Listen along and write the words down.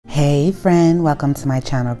Hey friend, welcome to my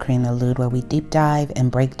channel Karina Lude, where we deep dive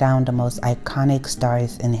and break down the most iconic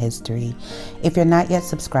stars in history. If you're not yet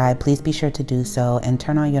subscribed, please be sure to do so and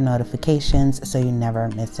turn on your notifications so you never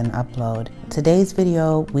miss an upload. Today's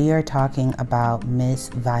video, we are talking about Miss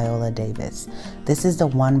Viola Davis. This is the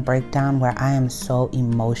one breakdown where I am so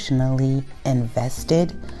emotionally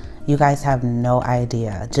invested. You guys have no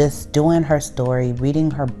idea. Just doing her story,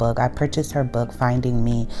 reading her book. I purchased her book, Finding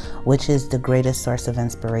Me, which is the greatest source of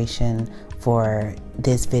inspiration for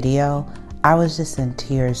this video. I was just in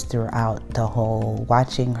tears throughout the whole,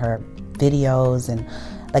 watching her videos, and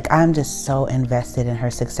I'm just so invested in her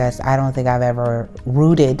success. I don't think I've ever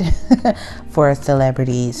rooted for a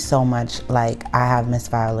celebrity so much like I have Miss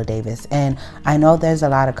Viola Davis. And I know there's a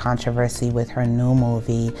lot of controversy with her new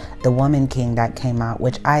movie, The Woman King, that came out,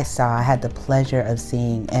 which I saw. I had the pleasure of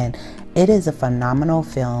seeing, and it is a phenomenal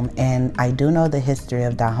film. And I do know the history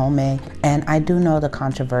of Dahomey, and I do know the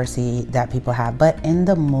controversy that people have. But in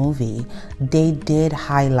the movie, they did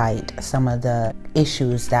highlight some of the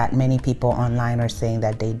issues that many people online are saying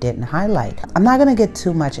that they didn't highlight. I'm not gonna get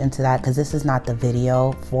too much into that because this is not the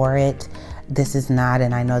video for it. This is not,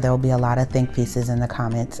 and I know there will be a lot of think pieces in the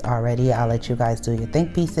comments already. I'll let you guys do your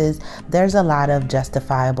think pieces. There's a lot of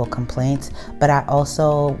justifiable complaints, but I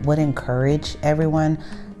also would encourage everyone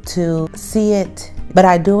to see it. But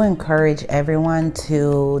I do encourage everyone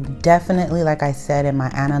to definitely, like I said in my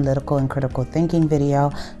analytical and critical thinking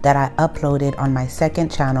video that I uploaded on my second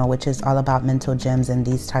channel, which is all about mental gems and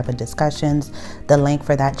these type of discussions. The link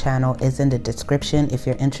for that channel is in the description if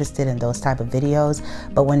you're interested in those type of videos.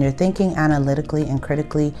 But when you're thinking analytically and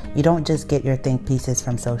critically, you don't just get your think pieces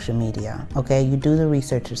from social media, okay? You do the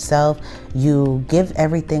research yourself. You give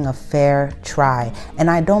everything a fair try. And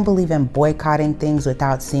I don't believe in boycotting things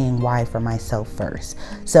without seeing why for myself first.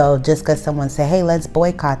 So just because someone say, hey, let's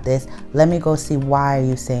boycott this, let me go see why are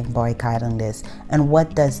you saying boycotting this, and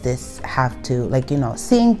what does this have to,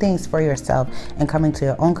 seeing things for yourself and coming to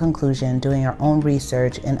your own conclusion, doing your own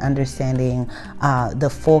research and understanding the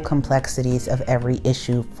full complexities of every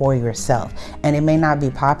issue for yourself. And it may not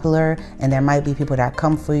be popular, and there might be people that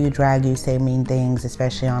come for you, drag you, say mean things,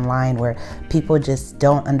 especially online, where people just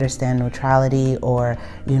don't understand neutrality or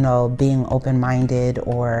being open-minded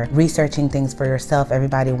or researching things for yourself.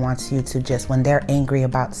 Everybody wants you to just, when they're angry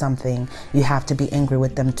about something, you have to be angry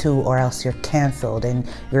with them too, or else you're canceled and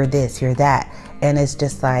you're this, you're that. And it's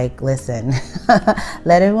just like, listen,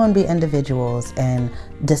 let everyone be individuals and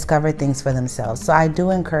discover things for themselves. So I do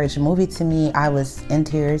encourage. The movie, to me, I was in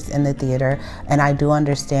tears in the theater, and I do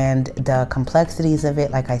understand the complexities of it.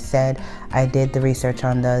 Like I said, I did the research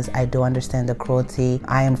on those. I do understand the cruelty.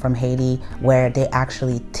 I am from Haiti, where they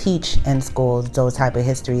actually teach in schools those type of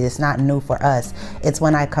history. It's not new for us. It's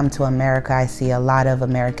when I come to America, I see a lot of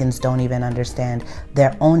Americans don't even understand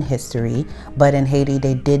their own history. But in Haiti,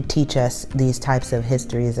 they did teach us these types of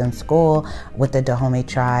histories in school with the Dahomey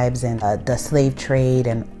tribes and the slave trade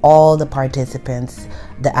and all the participants,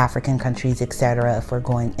 the African countries, etc., if we're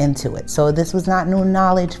going into it. So this was not new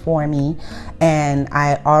knowledge for me, and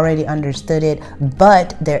I already understood it,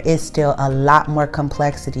 but there is still a lot more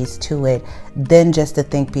complexities to it than just the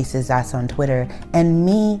think pieces that's on Twitter. And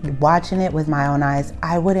me watching it with my own eyes,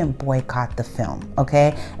 I wouldn't boycott the film,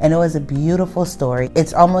 okay? And it was a beautiful story.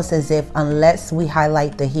 It's almost as if unless we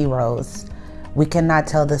highlight the heroes, we cannot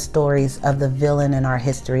tell the stories of the villain in our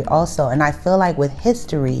history also. And I feel like with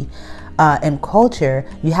history and culture,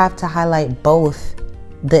 you have to highlight both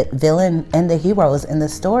the villain and the heroes in the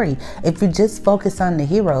story. If you just focus on the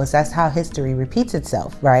heroes, that's how history repeats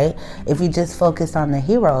itself, right? If you just focus on the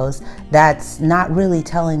heroes, that's not really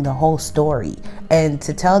telling the whole story. And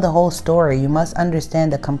to tell the whole story, you must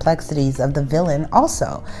understand the complexities of the villain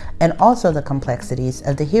also, and also the complexities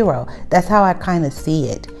of the hero. That's how I kind of see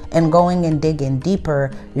it. And going and digging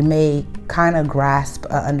deeper, you may kind of grasp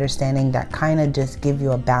an understanding that kind of just give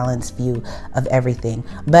you a balanced view of everything.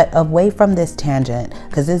 But away from this tangent,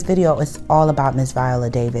 because this video is all about Miss Viola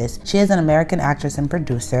Davis. She is an American actress and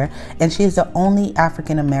producer, and she is the only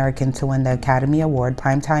African American to win the Academy Award,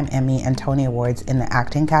 Primetime Emmy, and Tony Awards in the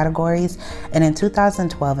acting categories. And in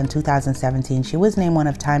 2012 and 2017, she was named one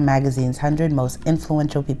of Time Magazine's 100 most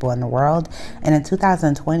influential people in the world. And in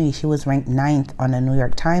 2020, she was ranked 9th on the New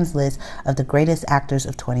York Times list of the greatest actors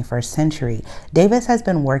of 21st century. century. Davis has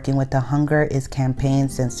been working with the Hunger Is campaign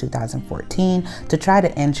since 2014 to try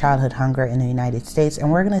to end childhood hunger in the United States,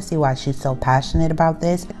 and we're going to see why she's so passionate about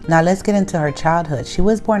this. Now let's get into her childhood. She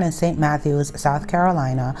was born in St. Matthews, South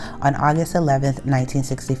Carolina on August 11th,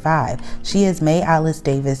 1965. She is May Alice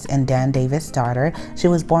Davis and Dan Davis' daughter. She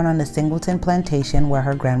was born on the Singleton plantation where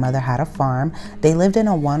her grandmother had a farm. They lived in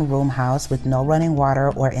a one-room house with no running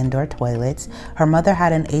water or indoor toilets. Her mother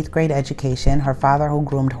had an 8th grade education. Her father, who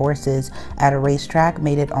groomed horses at a racetrack,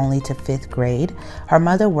 made it only to 5th grade. Her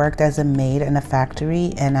mother worked as a maid in a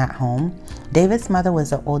factory and at home. Davis' mother was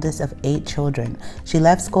the oldest of 8 children. She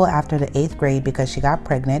left school after the 8th grade because she got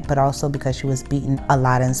pregnant, but also because she was beaten a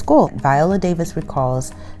lot in school. Viola Davis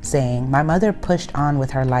recalls saying, "My mother pushed on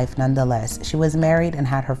with her life nonetheless. She was married and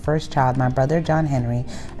had her first child, my brother John Henry,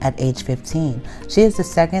 at age 15. She is the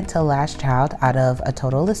second to last child out of a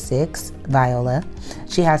total of 6, Viola.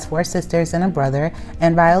 She has 4 sisters and a brother,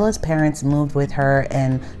 and Viola's parents moved with her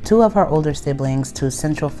and 2 of her older siblings to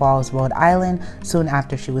Central Falls, Rhode Island soon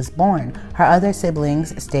after she was born. Her other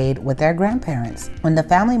siblings stayed with their grandparents. When the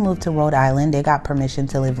family moved to Rhode Island, they got permission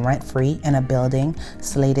to live rent-free in a building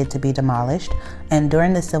slated to be demolished. And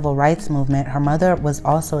during the civil rights movement, her mother was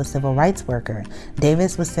also a civil rights worker.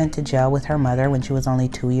 Davis was sent to jail with her mother when she was only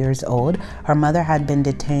 2 years old. Her mother had been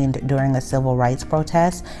detained during a civil rights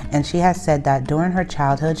protest, and she has said that during her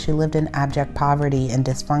childhood, she lived in abject poverty and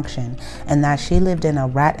dysfunction, and that she lived in a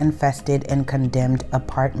rat-infested and condemned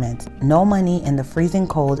apartment. No money in the freezing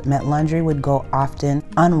cold meant laundry would go often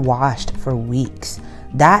unwashed for weeks.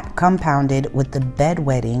 That compounded with the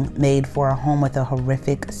bedwetting made for a home with a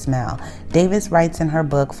horrific smell. Davis writes in her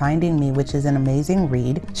book, Finding Me, which is an amazing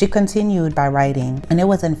read. She continued by writing, "And it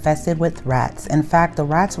was infested with rats. In fact, the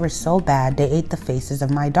rats were so bad they ate the faces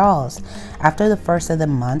of my dolls. After the first of the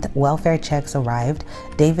month, welfare checks arrived.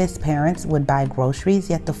 Davis' parents would buy groceries,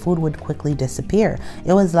 yet the food would quickly disappear.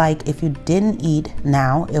 It was like, if you didn't eat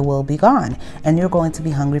now, it will be gone, and you're going to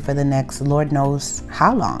be hungry for the next Lord knows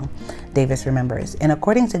how long." Davis remembers. And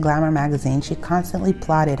according to Glamour magazine, she constantly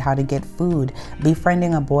plotted how to get food,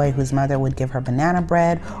 befriending a boy whose mother would give her banana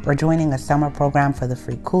bread, or joining a summer program for the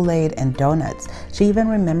free Kool-Aid and donuts. She even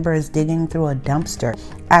remembers digging through a dumpster.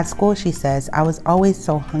 At school, she says, "I was always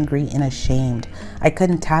so hungry and ashamed. I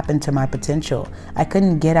couldn't tap into my potential. I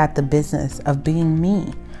couldn't get at the business of being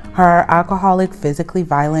me." Her alcoholic, physically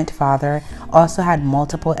violent father also had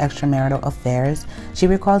multiple extramarital affairs. She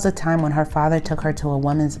recalls a time when her father took her to a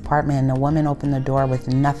woman's apartment and the woman opened the door with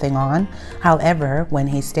nothing on. However, when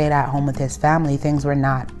he stayed at home with his family, things were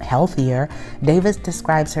not healthier. Davis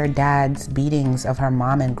describes her dad's beatings of her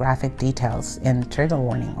mom in graphic details, and trigger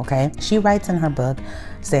warning, okay? She writes in her book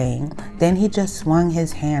saying, "Then he just swung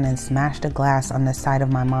his hand and smashed a glass on the side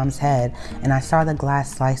of my mom's head, and I saw the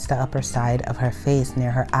glass slice the upper side of her face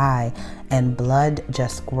near her eye, and blood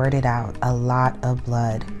just squirted out, a lot of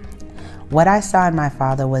blood. What I saw in my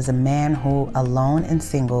father was a man who, alone and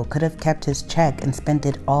single, could have kept his check and spent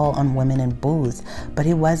it all on women and booze, but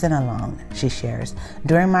he wasn't alone," she shares.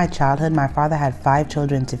 "During my childhood, my father had 5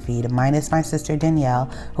 children to feed, minus my sister Danielle,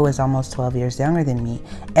 who is almost 12 years younger than me.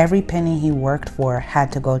 Every penny he worked for had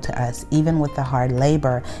to go to us, even with the hard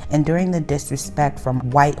labor, and during the disrespect from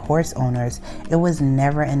white horse owners, it was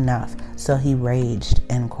never enough, so he raged,"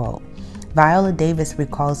 end quote. Viola Davis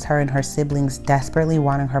recalls her and her siblings desperately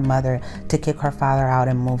wanting her mother to kick her father out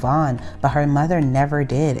and move on, but her mother never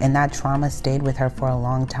did, and that trauma stayed with her for a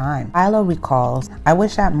long time. Viola recalls, "I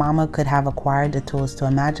wish that mama could have acquired the tools to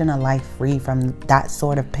imagine a life free from that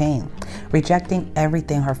sort of pain, rejecting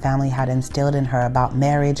everything her family had instilled in her about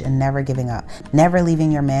marriage and never giving up, never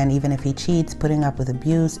leaving your man even if he cheats, putting up with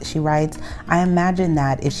abuse." She writes, "I imagine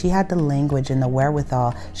that if she had the language and the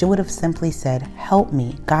wherewithal, she would have simply said, 'Help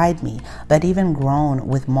me, guide me.' But even grown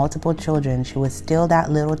with multiple children, she was still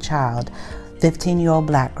that little child, 15-year-old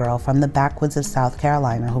black girl from the backwoods of South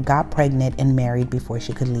Carolina who got pregnant and married before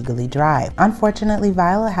she could legally drive." Unfortunately,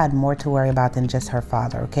 Viola had more to worry about than just her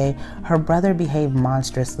father, okay? Her brother behaved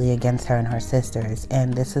monstrously against her and her sisters,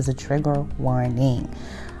 and this is a trigger warning.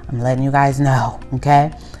 I'm letting you guys know,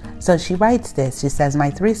 okay? So she writes this. She says,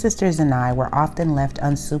 "My 3 sisters and I were often left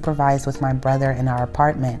unsupervised with my brother in our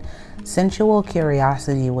apartment. Sensual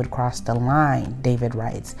curiosity would cross the line," David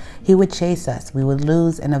writes. "He would chase us, we would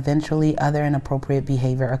lose, and eventually other inappropriate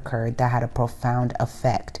behavior occurred that had a profound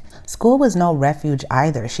effect." School was no refuge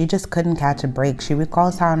either. She just couldn't catch a break. She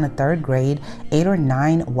recalls how in the 3rd grade, 8 or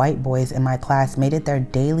 9 white boys in my class made it their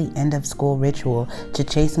daily end of school ritual to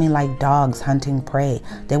chase me like dogs hunting prey.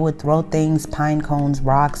 They would throw things, pine cones,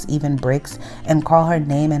 rocks, even bricks, and call her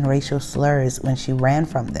name and racial slurs when she ran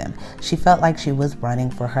from them. She felt like she was running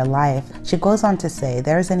for her life. She goes on to say,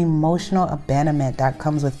 there's an emotional abandonment that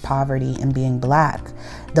comes with poverty and being Black.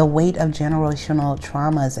 The weight of generational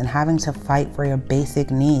traumas and having to fight for your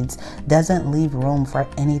basic needs doesn't leave room for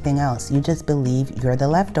anything else. You just believe you're the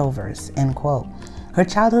leftovers, end quote. Her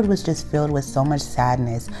childhood was just filled with so much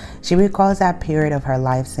sadness. She recalls that period of her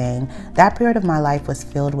life saying, that period of my life was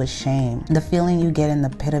filled with shame. The feeling you get in the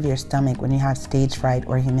pit of your stomach when you have stage fright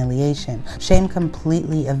or humiliation. Shame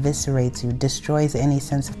completely eviscerates you, destroys any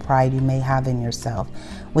sense of pride you may have in yourself.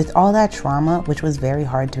 With all that trauma, which was very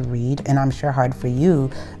hard to read, and I'm sure hard for you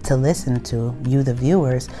to listen to, you the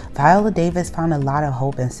viewers, Viola Davis found a lot of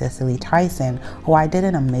hope in Cicely Tyson, who I did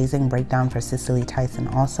an amazing breakdown for Cicely Tyson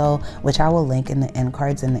also, which I will link in the end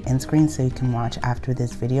cards and the end screen so you can watch after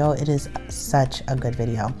this video. It is such a good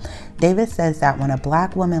video. Davis says that when a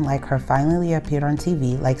Black woman like her finally appeared on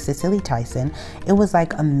TV, like Cicely Tyson, it was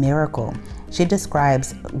like a miracle. She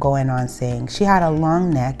describes going on saying, she had a long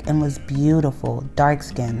neck and was beautiful, dark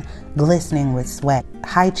skin, glistening with sweat,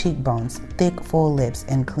 high cheekbones, thick full lips,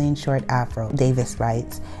 and clean short afro. Davis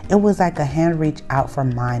writes, it was like a hand reached out for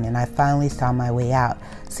mine and I finally saw my way out.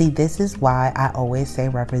 See, this is why I always say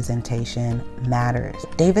representation matters.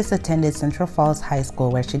 Davis attended Central Falls High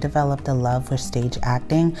School where she developed a love for stage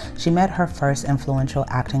acting. She met her first influential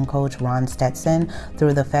acting coach, Ron Stetson,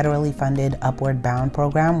 through the federally funded Upward Bound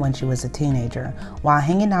program when she was a teenager. While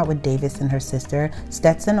hanging out with Davis and her sister,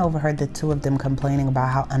 Stetson overheard the two of them complaining about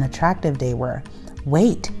how unattractive they were.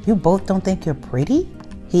 Wait, you both don't think you're pretty?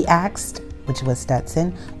 He asked, which was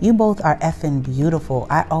Stetson. You both are effing beautiful.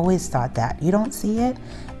 I always thought that. You don't see it?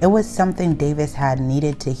 It was something Davis had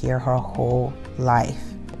needed to hear her whole life.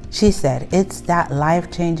 She said, it's that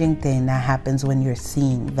life-changing thing that happens when you're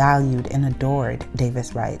seen, valued, and adored,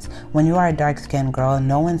 Davis writes. When you are a dark-skinned girl,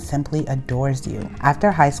 no one simply adores you.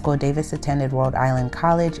 After high school, Davis attended Rhode Island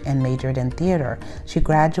College and majored in theater. She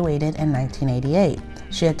graduated in 1988.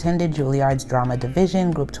 She attended Juilliard's Drama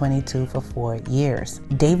Division, Group 22, for 4 years.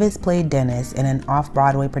 Davis played Dennis in an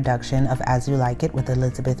off-Broadway production of As You Like It with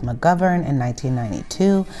Elizabeth McGovern in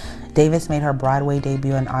 1992. Davis made her Broadway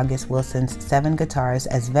debut in August Wilson's 7 Guitars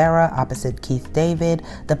as Vera opposite Keith David.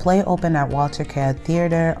 The play opened at Walter Kerr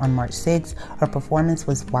Theater on March 6. Her performance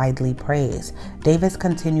was widely praised. Davis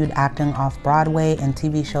continued acting off-Broadway in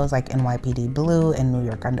TV shows like NYPD Blue and New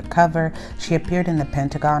York Undercover. She appeared in The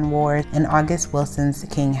Pentagon Wars. In August Wilson's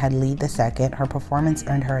King Had Lead II, her performance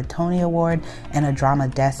earned her a Tony Award and a Drama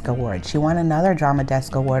Desk Award. She won another Drama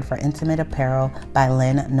Desk Award for Intimate Apparel by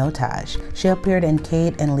Lynn Notage. She appeared in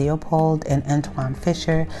Kate and Leopold and Antoine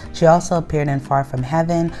Fisher. She also appeared in Far From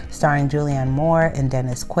Heaven, starring Julianne Moore and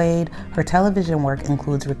Dennis Quaid. Her television work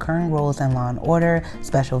includes recurring roles in Law & Order,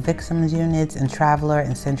 Special Victims Units, and Traveler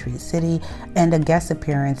in Century City, and a guest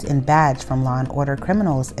appearance in Badge from Law & Order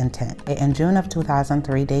Criminal's Intent. In June of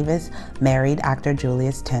 2003, Davis married actor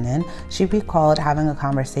Julius Tenen. She recalled having a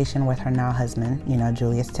conversation with her now husband,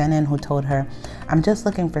 Julius Tenen, who told her, "I'm just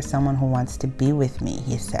looking for someone who wants to be with me,"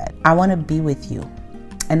 he said. "I want to be with you."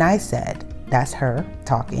 And I said, that's her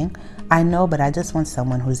talking, "I know, but I just want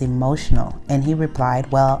someone who's emotional." And he replied,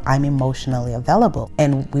 "Well, I'm emotionally available."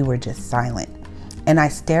 And we were just silent. And I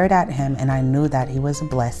stared at him and I knew that he was a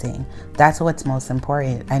blessing. That's what's most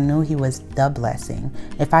important. I knew he was the blessing.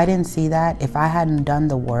 If I didn't see that, if I hadn't done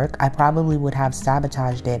the work, I probably would have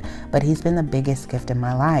sabotaged it, but he's been the biggest gift in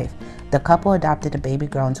my life. The couple adopted a baby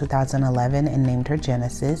girl in 2011 and named her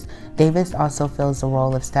Genesis. Davis also fills the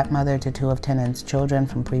role of stepmother to 2 of Tenen's children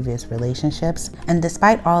from previous relationships. And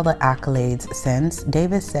despite all the accolades since,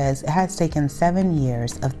 Davis says it has taken 7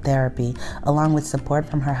 years of therapy, along with support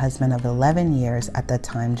from her husband of 11 years at the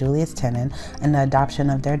time, Julius Tenen, and the adoption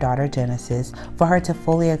of their daughter Genesis, for her to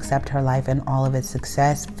fully accept her life and all of its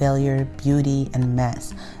success, failure, beauty, and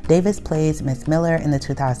mess. Davis plays Miss Miller in the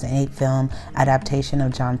 2008 film adaptation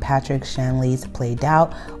of John Patrick Shanley's Play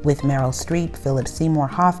Doubt with Meryl Streep, Philip Seymour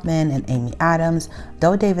Hoffman, and Amy Adams.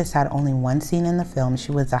 Though Davis had only 1 scene in the film,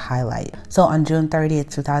 she was a highlight. So on June 30th,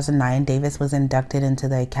 2009, Davis was inducted into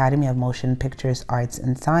the Academy of Motion Pictures Arts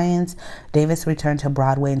and Science. Davis returned to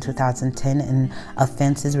Broadway in 2010 in A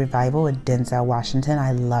Fences revival with Denzel Washington.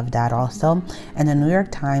 I love that also. And the New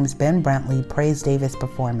York Times, Ben Brantley praised Davis'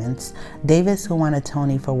 performance. Davis, who won a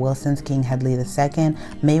Tony for Wilson's King Had Lead II,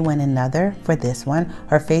 may win another for this one.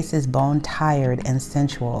 Her face is bone tired and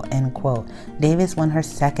sensual, end quote. Davis won her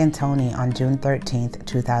second Tony on June 13th,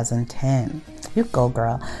 2010. You go,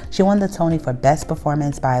 girl. She won the Tony for Best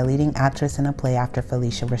Performance by a Leading Actress in a Play after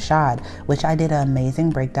Phylicia Rashad, which I did an amazing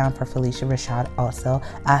breakdown for Phylicia Rashad also.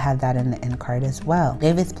 I'll have that in the end card as well.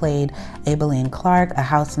 Davis played Abilene Clark, a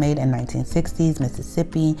housemaid in 1960s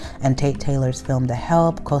Mississippi, and Tate Taylor's film The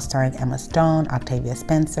Help, co-starring Emma Stone, Octavia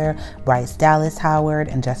Spencer, Bryce Dallas Howard,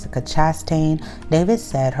 and Jessica Chastain. Davis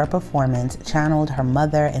said her performance channeled her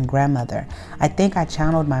mother and grandmother. I think I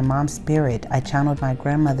channeled my mom's spirit. I channeled my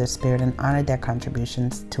grandmother's spirit and honored their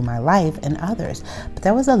contributions to my life and others. But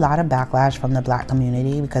there was a lot of backlash from the Black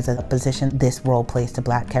community because of the position this role plays to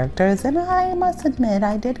Black characters, and I must admit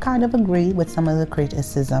I did kind of agree with some of the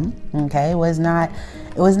criticism. Okay, it was not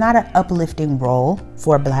an uplifting role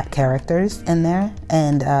for Black characters in there,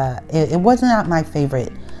 and it was not my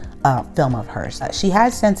favorite film of hers. She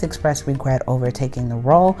has since expressed regret over taking the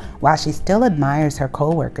role. While she still admires her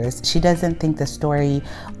co-workers, she doesn't think the story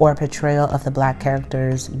or portrayal of the Black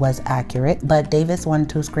characters was accurate. But Davis won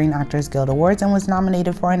 2 Screen Actors Guild Awards and was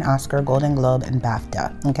nominated for an Oscar, Golden Globe, and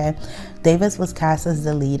BAFTA. Okay, Davis was cast as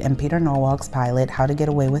the lead in Peter Norwalk's pilot, How to Get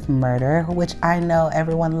Away with Murder, which I know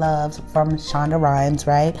everyone loves from Shonda Rhimes,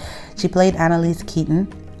 right? She played Annalise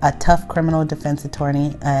Keaton, a tough criminal defense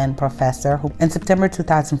attorney and professor who, in September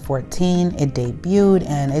 2014, it debuted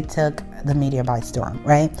and it took the media by storm,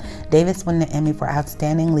 right? Davis won the Emmy for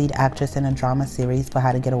Outstanding Lead Actress in a Drama Series for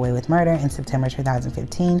How to Get Away with Murder in September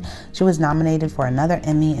 2015. She was nominated for another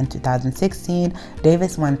Emmy in 2016.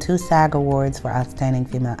 Davis won 2 SAG Awards for Outstanding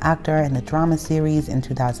Female Actor in the Drama Series in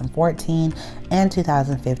 2014 and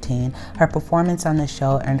 2015. Her performance on the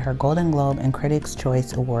show earned her Golden Globe and Critics'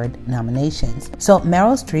 Choice Award nominations. So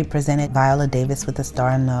Meryl Streep presented Viola Davis with a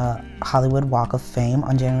star in the Hollywood Walk of Fame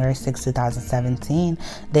on January 6, 2017.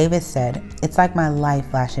 Davis said, "It's like my life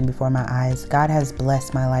flashing before my eyes. God has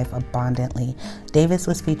blessed my life abundantly." Davis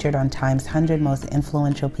was featured on Time's 100 Most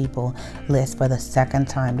Influential People list for the second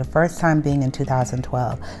time, the first time being in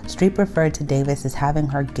 2012. Streep referred to Davis as having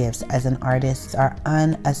her gifts as an artist are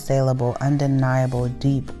unassailable, undeniable,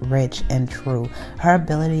 deep, rich, and true. Her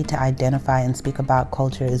ability to identify and speak about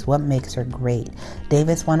culture is what makes her great.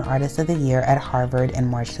 Davis won Artist of the Year at Harvard in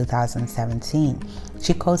March 2017.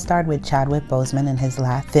 She co-starred with Chadwick Boseman in his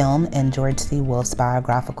last film and George C. Wolfe's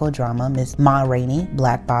biographical drama, Miss Ma Rainey,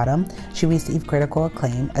 Black Bottom. She received critical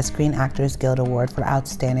acclaim, a Screen Actors Guild Award for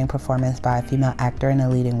Outstanding Performance by a Female Actor in a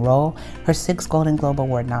Leading Role, her 6th Golden Globe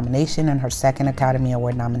Award nomination, and her 2nd Academy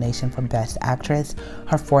Award nomination for Best Actress,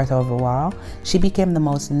 her 4th overall. She became the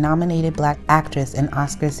most nominated Black actress in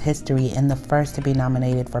Oscars history and the first to be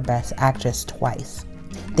nominated for Best Actress twice.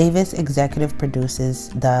 Davis executive produces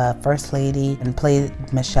The First Lady and played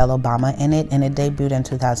Michelle Obama in it, and it debuted in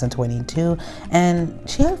 2022. And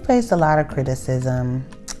she has faced a lot of criticism.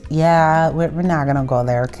 Yeah, we're not gonna go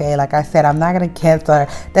there, okay? Like I said, I'm not gonna cancel her.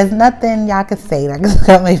 There's nothing y'all can say that's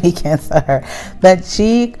gonna make me cancel her. But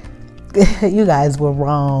you guys were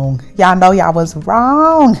wrong. Y'all know y'all was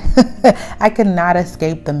wrong. I could not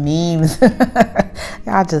escape the memes.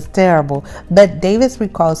 Y'all just terrible. But Davis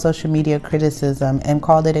recalled social media criticism and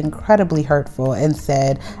called it incredibly hurtful and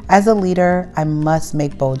said, "As a leader, I must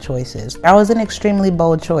make bold choices." That was an extremely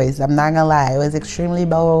bold choice. I'm not gonna lie. It was extremely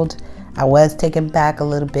bold. I was taken back a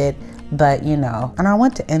little bit, but you know. And I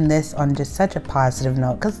want to end this on just such a positive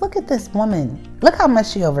note, because look at this woman. Look how much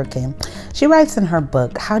she overcame. She writes in her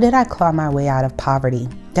book, "How did I claw my way out of poverty?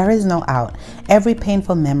 There is no out. Every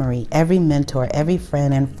painful memory, every mentor, every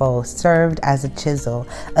friend and foe served as a chisel,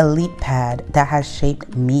 a leap pad that has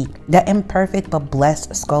shaped me. The imperfect but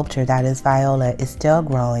blessed sculpture that is Viola is still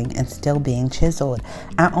growing and still being chiseled.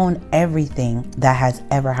 I own everything that has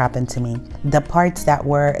ever happened to me. The parts that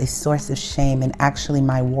were a source of shame and actually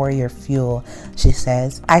my warrior fuel," she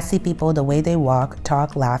says. "I see people the way they walk,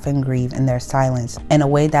 talk, laugh, and grieve in their silence, in a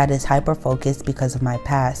way that is hyper-focused because of my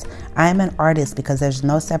past. I am an artist because there's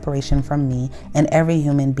no separation from me and every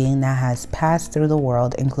human being that has passed through the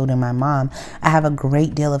world, including my mom. I have a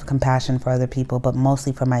great deal of compassion for other people, but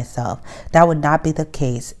mostly for myself. That would not be the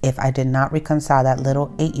case if I did not reconcile that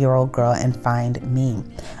little 8-year-old girl and find me.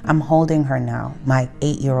 I'm holding her now, my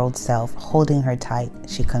 8-year-old self, holding her tight,"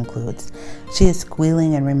 she concludes. She is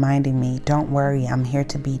squealing and reminding me, "Don't worry, I'm here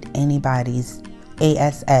to beat anybody's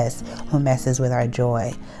ass who messes with our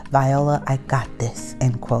joy. Viola, I got this,"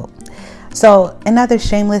 end quote. So another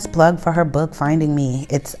shameless plug for her book, Finding Me.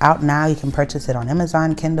 It's out now. You can purchase it on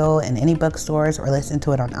Amazon, Kindle, and any bookstores, or listen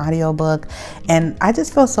to it on audiobook. And I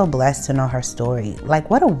just feel so blessed to know her story. Like,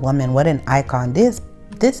 what a woman, what an icon. This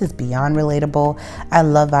This is beyond relatable. I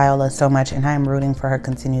love Viola so much, and I am rooting for her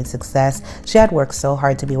continued success. She had worked so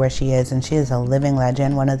hard to be where she is, and she is a living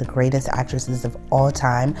legend, one of the greatest actresses of all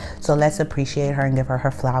time. So let's appreciate her and give her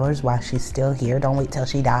her flowers while she's still here. Don't wait till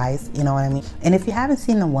she dies, you know what I mean? And if you haven't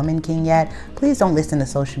seen The Woman King yet, please don't listen to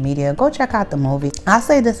social media. Go check out the movie. I'll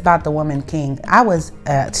say this about The Woman King. I was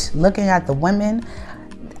looking at the women,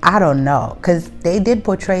 I don't know, because they did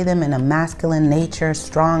portray them in a masculine nature,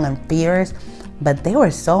 strong and fierce, but they were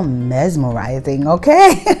so mesmerizing,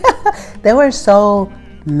 okay? They were so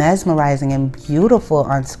mesmerizing and beautiful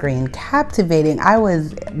on screen, captivating. I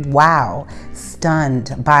was, wow,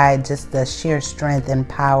 stunned by just the sheer strength and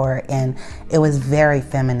power, and it was very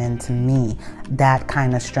feminine to me, that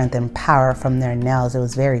kind of strength and power from their nails. It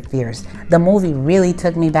was very fierce. The movie really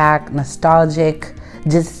took me back, nostalgic,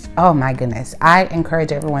 just, oh my goodness. I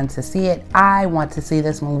encourage everyone to see it. I want to see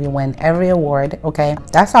this movie win every award, okay?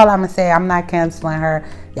 That's all I'm gonna say. I'm not canceling her.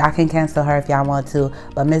 Y'all can cancel her if y'all want to,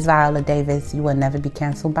 but Miss Viola Davis, you will never be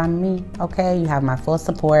canceled by me, okay? You have my full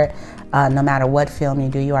support. No matter what film you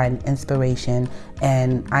do, you are an inspiration,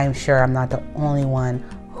 and I'm sure I'm not the only one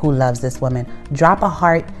who loves this woman. Drop a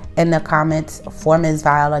heart in the comments for Miss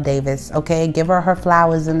Viola Davis, okay? Give her her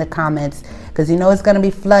flowers in the comments, because you know it's going to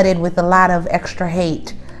be flooded with a lot of extra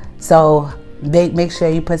hate. So make sure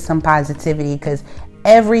you put some positivity, because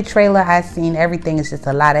every trailer I've seen, everything is just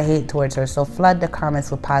a lot of hate towards her. So flood the comments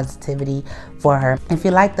with positivity for her. If you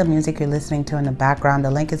like the music you're listening to in the background, the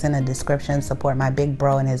link is in the description. Support my big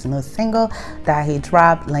bro and his new single that he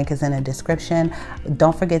dropped. Link is in the description.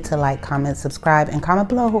 Don't forget to like, comment, subscribe, and comment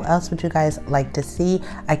below who else would you guys like to see.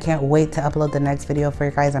 I can't wait to upload the next video for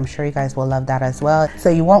you guys. I'm sure you guys will love that as well. So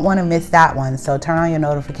you won't want to miss that one. So turn on your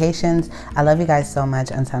notifications. I love you guys so much.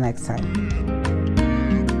 Until next time.